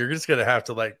 dude, you're just gonna have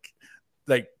to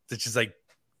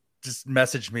just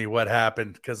message me what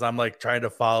happened, because I'm like trying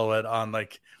to follow it on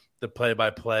like the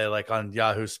play-by-play like on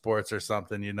Yahoo Sports or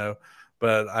something,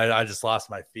 but I just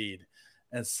lost my feed.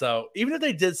 And so even if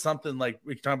they did something like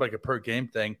we can talk about like a per game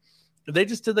thing, they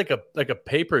just did like a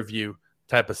pay-per-view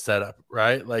type of setup,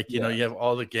 right? Like, you have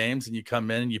all the games and you come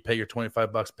in and you pay your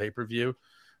 $25 pay-per-view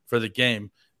for the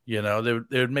game. They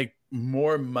would make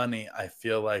more money, I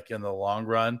feel like, in the long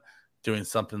run doing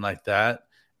something like that,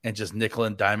 and just nickel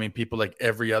and diming people like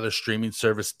every other streaming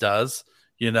service does.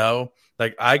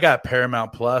 Like I got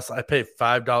Paramount Plus. I pay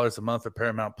 $5 a month for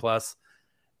Paramount Plus,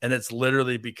 and it's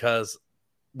literally because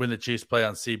when the Chiefs play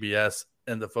on CBS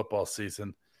in the football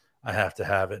season, I have to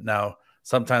have it. Now,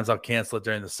 sometimes I'll cancel it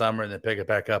during the summer and then pick it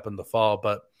back up in the fall.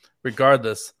 But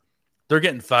regardless, they're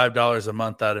getting $5 a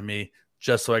month out of me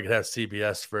just so I could have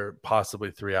CBS for possibly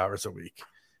 3 hours a week.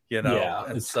 Yeah,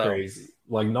 and it's crazy.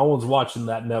 Like no one's watching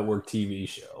that network TV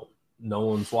show. No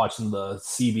one's watching the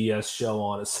CBS show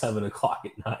on at 7:00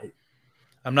 at night.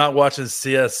 I'm not watching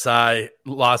CSI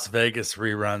Las Vegas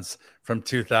reruns from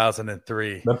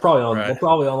 2003. They're probably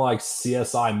on like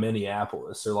CSI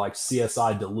Minneapolis or like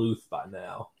CSI Duluth by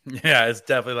now. Yeah, it's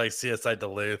definitely like CSI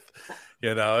Duluth.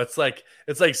 It's like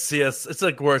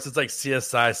worse. It's like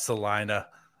CSI Salina.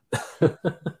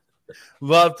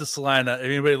 Love to Salina. If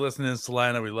anybody listening in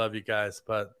Salina, we love you guys.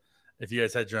 But if you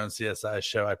guys had your own CSI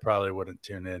show, I probably wouldn't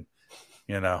tune in.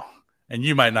 And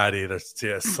you might not either,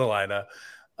 CS Salina.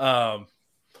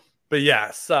 But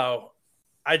yeah, so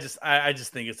I just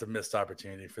think it's a missed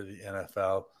opportunity for the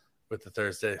NFL with the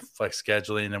Thursday flex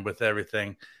scheduling and with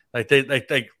everything. Like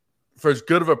they for as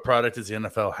good of a product as the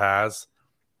NFL has,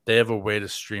 they have a way to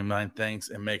streamline things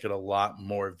and make it a lot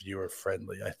more viewer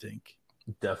friendly, I think.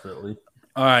 Definitely.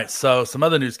 All right, so some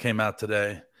other news came out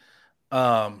today.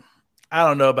 I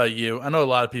don't know about you. I know a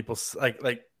lot of people I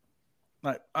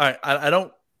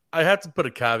don't. I have to put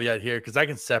a caveat here because I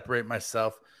can separate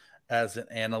myself as an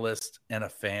analyst and a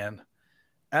fan.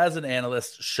 As an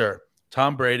analyst, sure,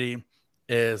 Tom Brady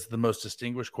is the most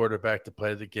distinguished quarterback to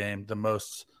play the game, the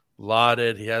most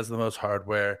lauded. He has the most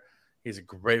hardware. He's a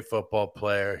great football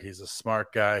player. He's a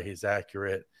smart guy. He's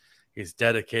accurate. He's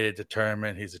dedicated,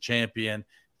 determined. He's a champion,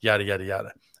 yada, yada,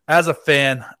 yada. As a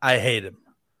fan, I hate him.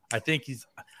 I think he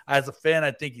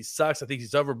sucks. I think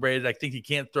he's overrated. I think he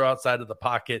can't throw outside of the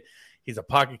pocket. He's a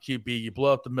pocket QB. You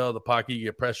blow up the middle of the pocket, you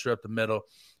get pressure up the middle,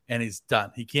 and he's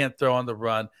done. He can't throw on the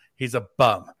run. He's a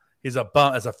bum. He's a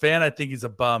bum. As a fan, I think he's a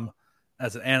bum.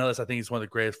 As an analyst, I think he's one of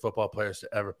the greatest football players to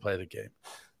ever play the game.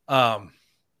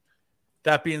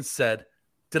 That being said,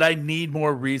 did I need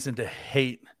more reason to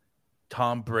hate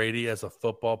Tom Brady as a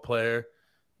football player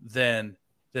than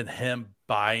him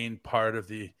buying part of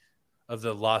the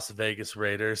Las Vegas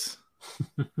Raiders?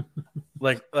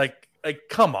 like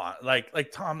come on,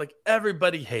 like Tom, like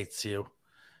everybody hates you.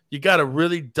 You got a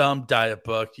really dumb diet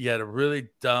book. You had a really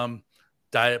dumb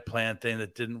diet plan thing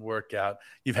that didn't work out.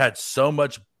 You've had so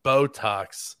much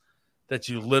Botox that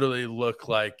you literally look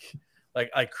like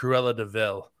Cruella de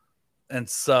Vil. And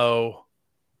so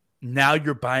now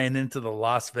you're buying into the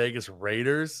Las Vegas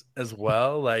Raiders as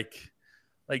well. Like,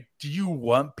 do you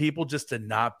want people just to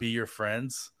not be your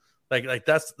friends? Like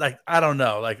that's like, I don't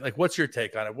know. Like, what's your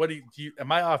take on it? What do you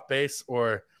am I off base,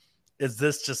 or is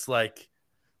this just like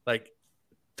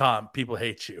Tom, people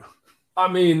hate you? I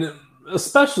mean,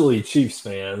 especially Chiefs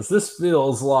fans, this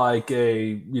feels like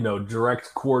a,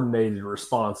 direct coordinated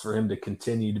response for him to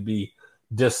continue to be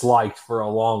disliked for a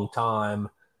long time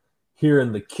here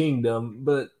in the kingdom.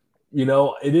 But,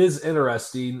 it is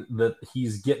interesting that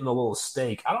he's getting a little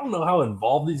stake. I don't know how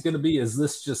involved he's going to be. Is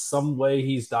this just some way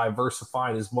he's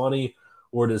diversifying his money,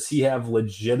 or does he have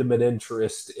legitimate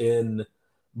interest in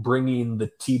bringing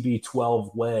the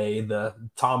TB12 way, the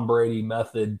Tom Brady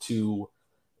method, to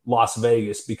Las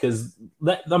Vegas? Because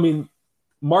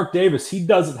Mark Davis, he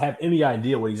doesn't have any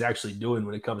idea what he's actually doing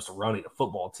when it comes to running a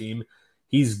football team.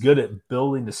 he's good at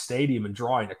building the stadium and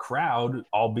drawing a crowd,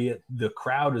 albeit the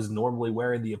crowd is normally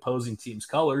wearing the opposing team's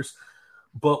colors.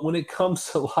 But when it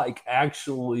comes to like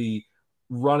actually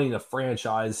running a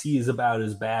franchise, he is about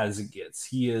as bad as it gets.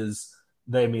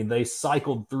 They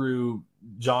cycled through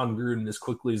John Gruden as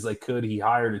quickly as they could. He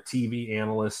hired a TV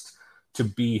analyst to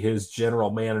be his general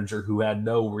manager who had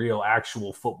no real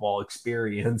actual football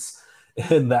experience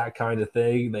and that kind of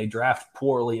thing. They draft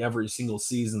poorly every single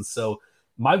season. So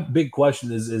my big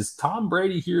question is Tom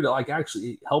Brady here to like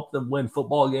actually help them win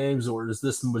football games, or is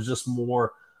this just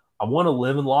more, I want to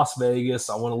live in Las Vegas.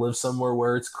 I want to live somewhere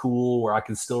where it's cool, where I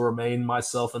can still remain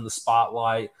myself in the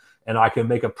spotlight and I can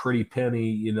make a pretty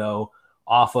penny,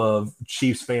 off of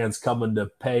Chiefs fans coming to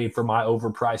pay for my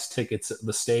overpriced tickets at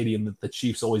the stadium that the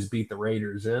Chiefs always beat the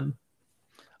Raiders in.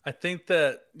 I think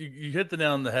that you hit the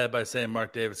nail on the head by saying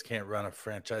Mark Davis can't run a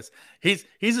franchise. He's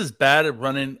as bad at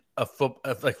running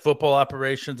football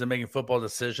operations and making football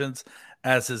decisions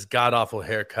as his god awful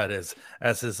haircut is,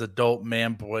 as his adult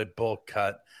man boy bowl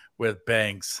cut with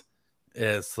bangs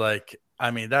is. Like,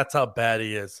 I mean, that's how bad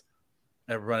he is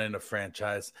at running a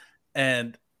franchise.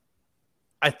 And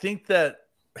I think that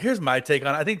here's my take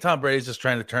on it. I think Tom Brady's just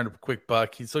trying to turn a quick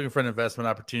buck. He's looking for an investment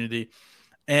opportunity,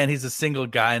 and he's a single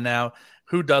guy now.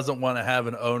 Who doesn't want to have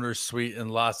an owner's suite in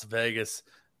Las Vegas,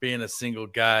 being a single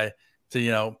guy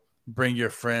to, bring your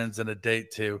friends and a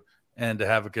date to and to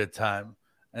have a good time?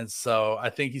 And so I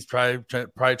think he's probably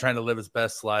trying to live his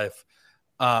best life.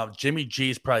 Jimmy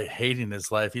G's probably hating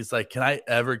his life. He's like, can I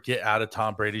ever get out of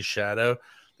Tom Brady's shadow?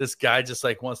 This guy just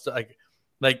wants to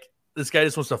this guy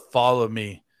just wants to follow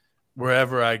me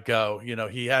wherever I go.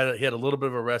 He had a little bit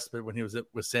of a respite when he was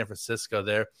with San Francisco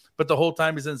there, but the whole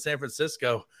time he's in San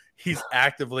Francisco, he's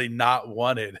actively not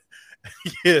wanted,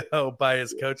 by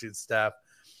his coaching staff.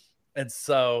 And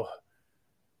so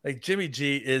Jimmy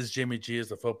G is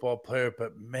a football player,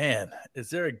 but man, is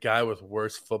there a guy with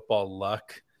worse football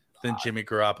luck than Jimmy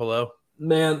Garoppolo?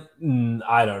 Man,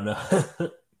 I don't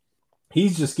know. He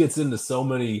just gets into so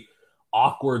many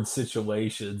awkward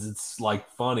situations. It's like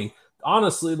funny.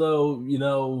 Honestly,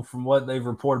 though, from what they've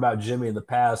reported about Jimmy in the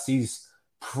past, he's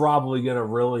probably going to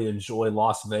really enjoy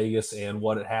Las Vegas and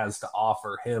what it has to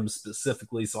offer him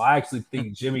specifically. So I actually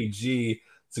think Jimmy G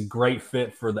is a great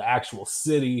fit for the actual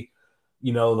city,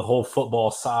 the whole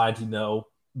football side. The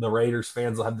Raiders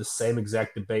fans will have the same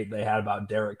exact debate they had about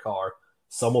Derek Carr.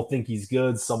 Some will think he's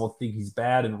good, some will think he's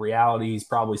bad. In reality, he's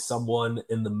probably someone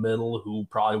in the middle who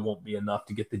probably won't be enough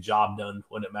to get the job done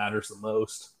when it matters the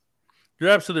most. You're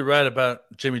absolutely right about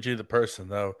Jimmy G, the person,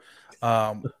 though.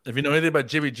 If you know anything about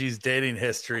Jimmy G's dating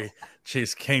history,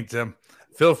 Chiefs Kingdom,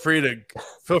 feel free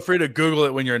to Google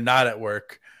it when you're not at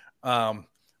work.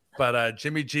 But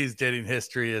Jimmy G's dating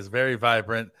history is very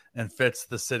vibrant and fits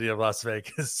the city of Las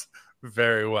Vegas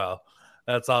very well.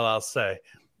 That's all I'll say.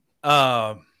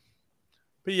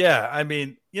 But yeah, I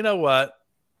mean, you know what?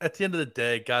 At the end of the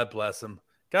day, God bless him.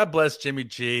 God bless Jimmy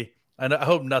G. And I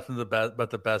hope nothing but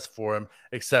the best for him,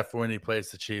 except for when he plays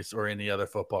the Chiefs or any other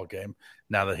football game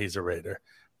now that he's a Raider.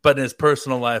 But in his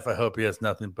personal life, I hope he has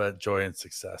nothing but joy and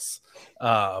success.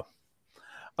 All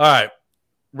right.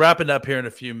 Wrapping up here in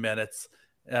a few minutes.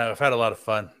 I've had a lot of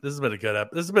fun. This has been a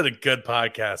good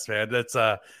podcast, man. It's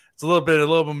a little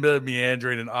bit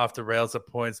meandering and off the rails at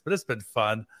points, but it's been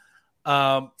fun.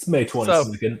 It's May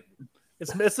 22nd.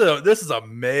 This is a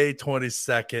May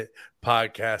 22nd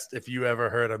podcast. If you ever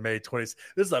heard of May 20th,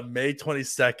 this is a May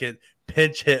 22nd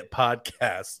pinch hit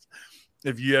podcast.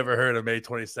 If you ever heard of May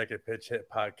 22nd pinch hit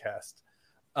podcast.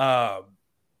 But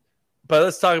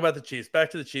let's talk about the Chiefs.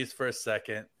 Back to the Chiefs for a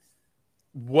second.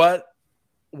 What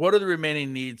are the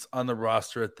remaining needs on the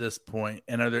roster at this point?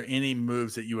 And are there any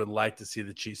moves that you would like to see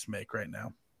the Chiefs make right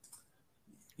now?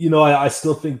 I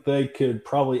still think they could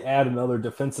probably add another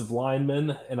defensive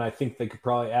lineman, and I think they could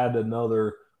probably add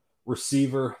another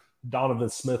receiver. Donovan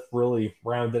Smith really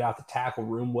rounded out the tackle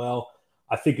room well.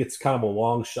 I think it's kind of a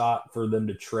long shot for them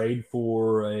to trade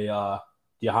for a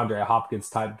DeAndre Hopkins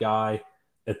type guy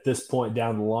at this point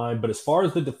down the line. But as far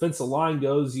as the defensive line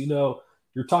goes, you're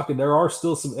talking, there are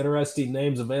still some interesting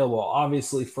names available.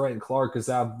 Obviously, Frank Clark is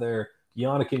out there.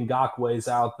 Yannick Ngakoue is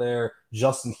out there.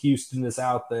 Justin Houston is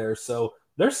out there. So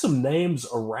there's some names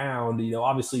around.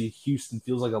 Obviously Houston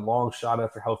feels like a long shot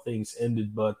after how things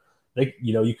ended, but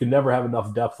you can never have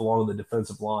enough depth along the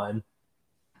defensive line.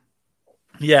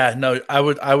 Yeah, no, I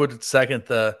would second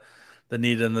the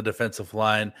need in the defensive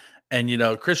line.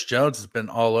 And Chris Jones has been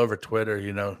all over Twitter,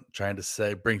 trying to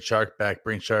say, bring Shark back,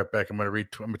 bring Shark back. I'm going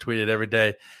to tweet it every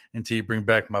day until you bring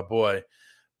back my boy.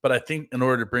 But I think in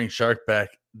order to bring Shark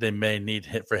back, they may need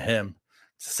for him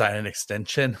sign an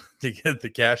extension to get the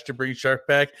cash to bring Shark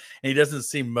back, and he doesn't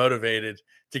seem motivated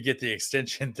to get the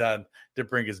extension done to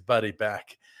bring his buddy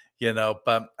back.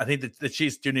 But I think that the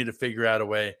Chiefs do need to figure out a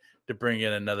way to bring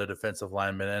in another defensive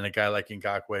lineman, and a guy like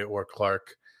Ngakoue or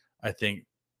Clark, I think,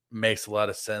 makes a lot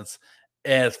of sense.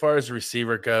 And as far as the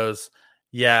receiver goes,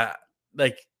 yeah,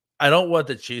 like I don't want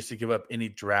the Chiefs to give up any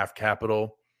draft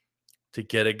capital to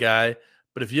get a guy,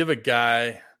 but if you have a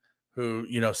guy who,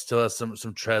 still has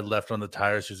some tread left on the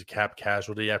tires, who's a cap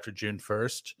casualty after June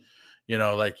 1st,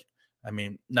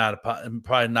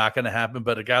 probably not going to happen,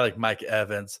 but a guy like Mike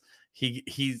Evans, they're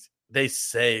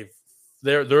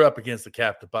up against the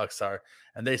cap, the Bucs are,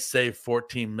 and they save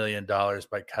 $14 million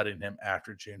by cutting him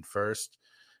after June 1st,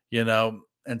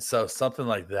 and so something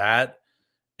like that.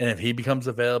 And if he becomes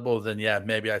available, then yeah,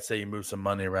 maybe I'd say you move some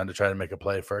money around to try to make a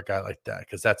play for a guy like that,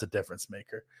 because that's a difference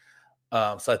maker.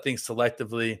 So I think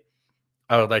selectively,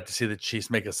 I would like to see the Chiefs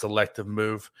make a selective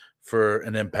move for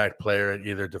an impact player at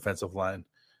either defensive line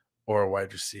or a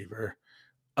wide receiver.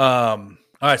 All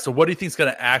right, so what do you think is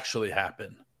going to actually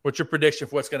happen? What's your prediction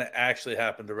for what's going to actually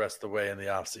happen the rest of the way in the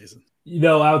offseason?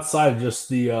 Outside of just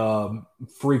the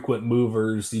frequent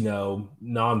movers,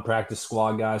 non-practice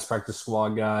squad guys, practice squad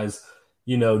guys,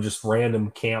 just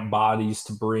random camp bodies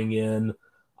to bring in.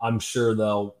 I'm sure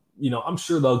they'll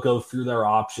go through their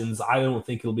options. I don't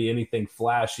think it'll be anything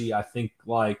flashy. I think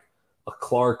like a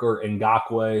Clark or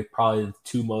Ngakoue, probably the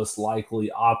two most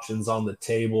likely options on the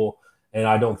table. And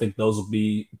I don't think those will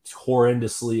be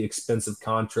horrendously expensive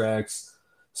contracts.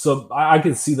 So I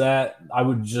can see that. I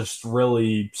would just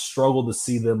really struggle to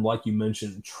see them, like you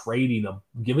mentioned,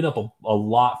 giving up a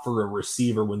lot for a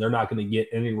receiver when they're not going to get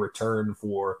any return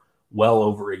for well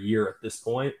over a year at this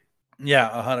point. Yeah,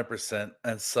 100%.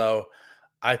 And so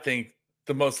I think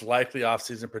the most likely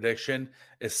offseason prediction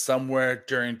is somewhere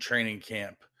during training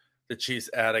camp, the Chiefs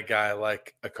add a guy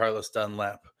like a Carlos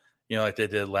Dunlap, like they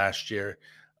did last year,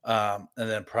 and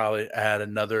then probably add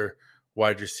another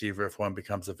wide receiver if one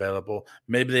becomes available.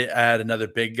 Maybe they add another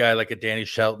big guy like a Danny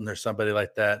Shelton or somebody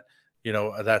like that,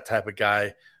 that type of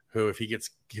guy who, if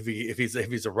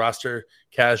he's a roster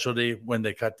casualty when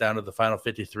they cut down to the final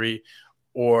 53,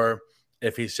 or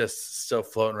if he's just still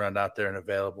floating around out there and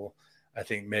available, I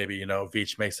think maybe,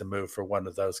 Veach makes a move for one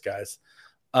of those guys.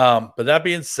 But that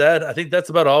being said, I think that's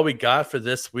about all we got for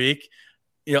this week.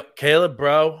 Caleb,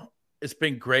 bro, it's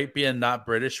been great being not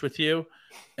British with you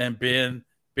and being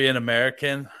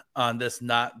American on this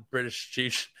not British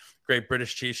Chiefs, great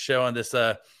British Chiefs show on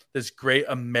this great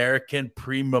American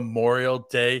pre-Memorial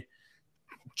Day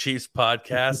Chiefs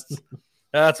podcast.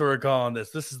 That's what we're calling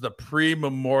this. This is the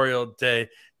pre-Memorial Day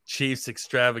Chiefs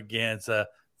extravaganza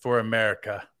for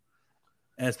America.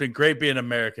 And it's been great being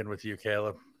American with you,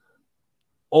 Caleb.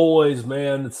 Always,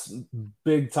 man. It's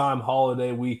big time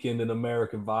holiday weekend and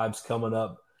American vibes coming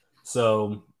up.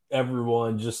 So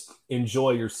everyone just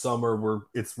enjoy your summer.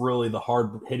 It's really the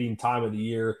hard hitting time of the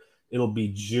year. It'll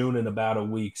be June in about a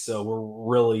week. So we're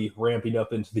really ramping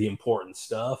up into the important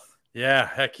stuff. Yeah,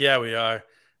 heck yeah, we are.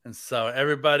 And so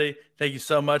everybody, thank you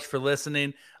so much for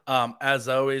listening. As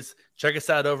always, check us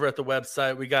out over at the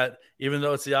website. We got, even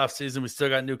though it's the off season, we still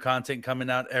got new content coming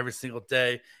out every single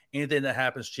day. Anything that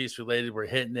happens Chiefs related, we're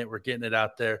hitting it. We're getting it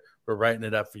out there. We're writing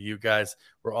it up for you guys.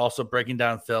 We're also breaking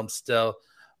down film still.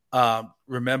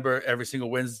 Remember, every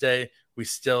single Wednesday, we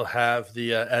still have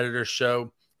the editor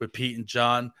show with Pete and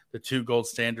John, the two gold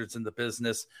standards in the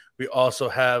business. We also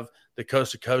have the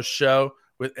Coast to Coast show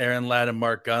with Aaron Ladd and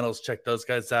Mark Gunnels. Check those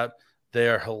guys out. They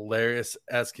are hilarious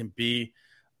as can be.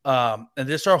 And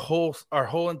this our whole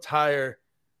entire,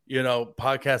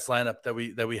 podcast lineup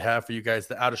that we have for you guys,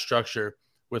 the Out of Structure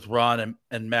with Ron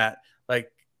and Matt.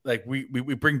 Like we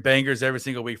bring bangers every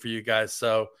single week for you guys.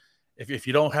 So if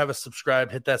you don't have a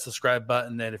subscribe, hit that subscribe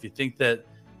button. And if you think that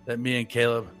me and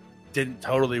Caleb didn't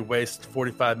totally waste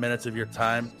 45 minutes of your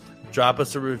time, drop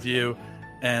us a review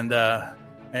and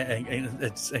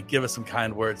give us some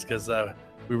kind words, because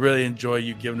we really enjoy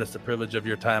you giving us the privilege of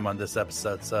your time on this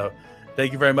episode. So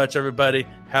thank you very much, everybody.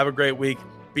 Have a great week.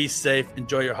 Be safe.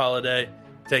 Enjoy your holiday.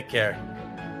 Take care.